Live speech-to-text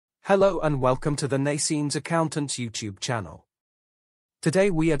Hello and welcome to the Naseems Accountants YouTube channel. Today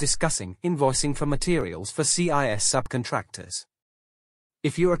we are discussing invoicing for materials for CIS subcontractors.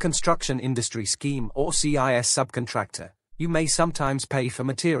 If you're a construction industry scheme or CIS subcontractor, you may sometimes pay for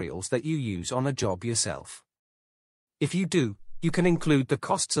materials that you use on a job yourself. If you do, you can include the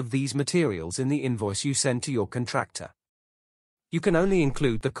costs of these materials in the invoice you send to your contractor. You can only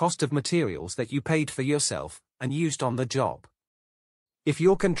include the cost of materials that you paid for yourself and used on the job. If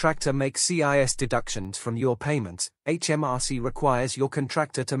your contractor makes CIS deductions from your payments, HMRC requires your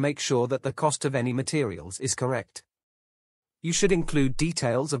contractor to make sure that the cost of any materials is correct. You should include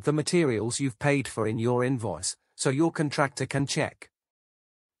details of the materials you've paid for in your invoice, so your contractor can check.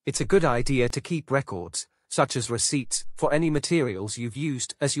 It's a good idea to keep records, such as receipts, for any materials you've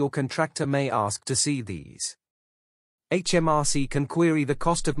used, as your contractor may ask to see these. HMRC can query the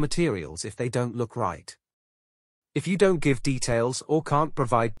cost of materials if they don't look right. If you don't give details or can't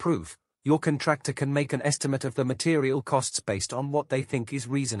provide proof, your contractor can make an estimate of the material costs based on what they think is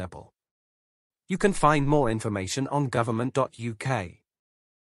reasonable. You can find more information on government.uk.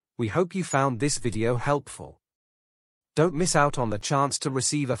 We hope you found this video helpful. Don't miss out on the chance to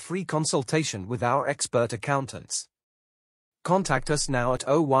receive a free consultation with our expert accountants. Contact us now at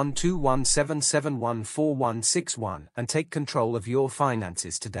 01217714161 and take control of your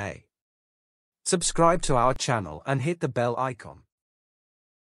finances today. Subscribe to our channel and hit the bell icon.